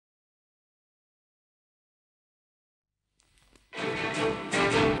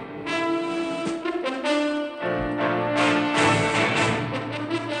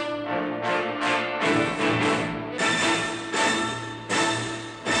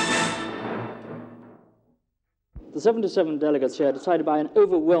The 77 delegates here decided by an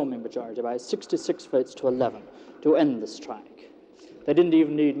overwhelming majority, by 66 votes to 11, to end the strike. They didn't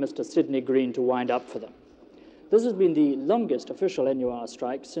even need Mr. Sidney Green to wind up for them. This has been the longest official NUR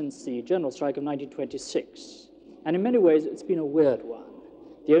strike since the general strike of 1926, and in many ways it's been a weird one.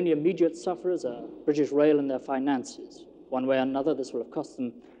 The only immediate sufferers are British Rail and their finances. One way or another, this will have cost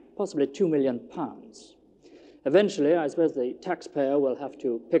them possibly £2 million. Eventually, I suppose the taxpayer will have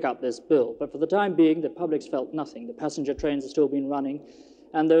to pick up this bill, but for the time being, the public's felt nothing. The passenger trains have still been running,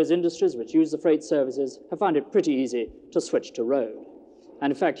 and those industries which use the freight services have found it pretty easy to switch to road.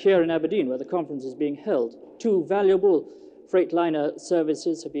 And in fact, here in Aberdeen, where the conference is being held, 2 valuable freightliner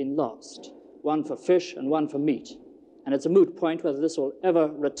services have been lost, one for fish and one for meat. And it's a moot point whether this will ever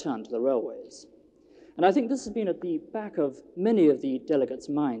return to the railways. And I think this has been at the back of many of the delegates'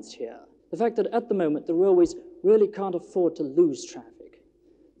 minds here. The fact that at the moment the railways really can't afford to lose traffic.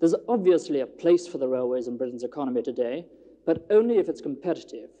 There's obviously a place for the railways in Britain's economy today, but only if it's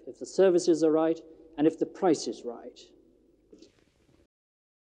competitive, if the services are right, and if the price is right.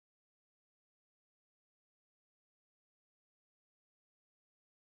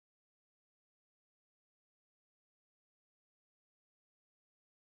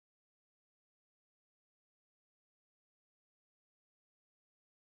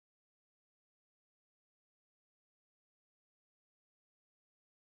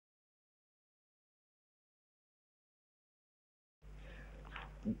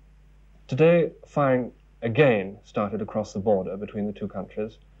 Today, firing again started across the border between the two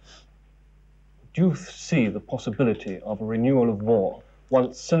countries. Do you see the possibility of a renewal of war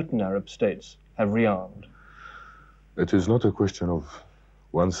once certain Arab states have rearmed? It is not a question of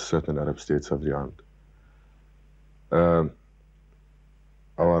once certain Arab states have rearmed.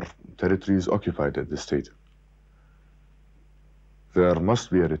 Our territory is occupied at this stage. There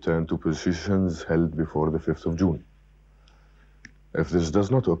must be a return to positions held before the 5th of June. If this does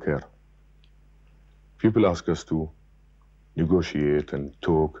not occur, people ask us to negotiate and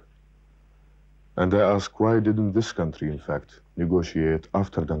talk. And I ask, why didn't this country, in fact, negotiate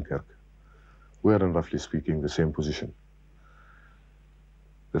after Dunkirk? We are in, roughly speaking, the same position.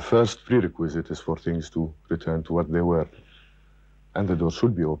 The first prerequisite is for things to return to what they were. And the door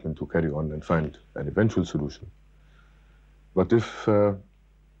should be open to carry on and find an eventual solution. But if the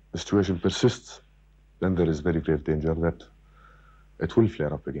situation persists, then there is very grave danger that it will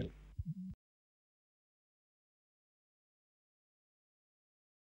flare up again.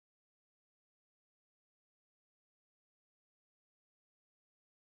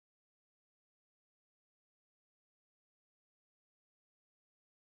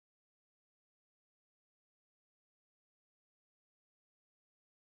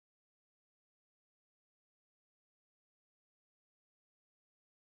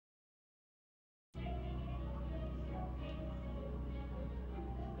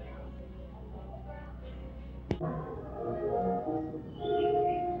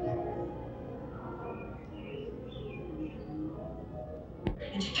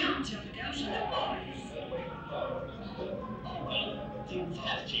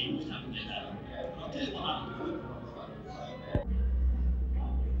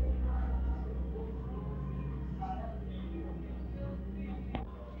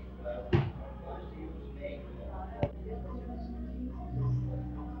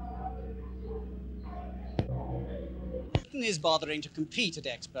 Is bothering to compete at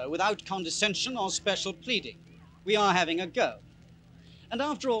Expo without condescension or special pleading. We are having a go. And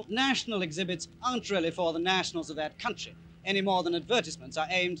after all, national exhibits aren't really for the nationals of that country, any more than advertisements are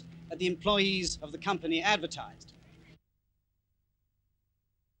aimed at the employees of the company advertised.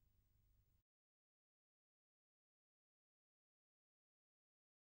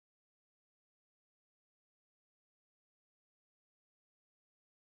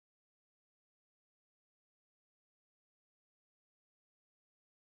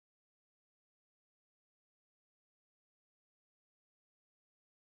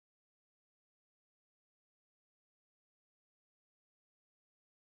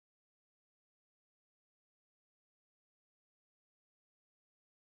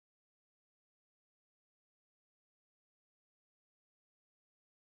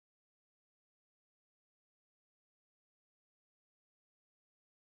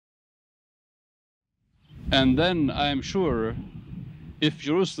 And then I am sure if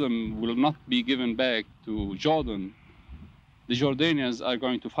Jerusalem will not be given back to Jordan, the Jordanians are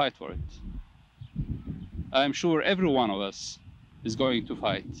going to fight for it. I am sure every one of us is going to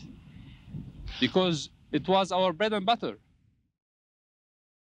fight because it was our bread and butter.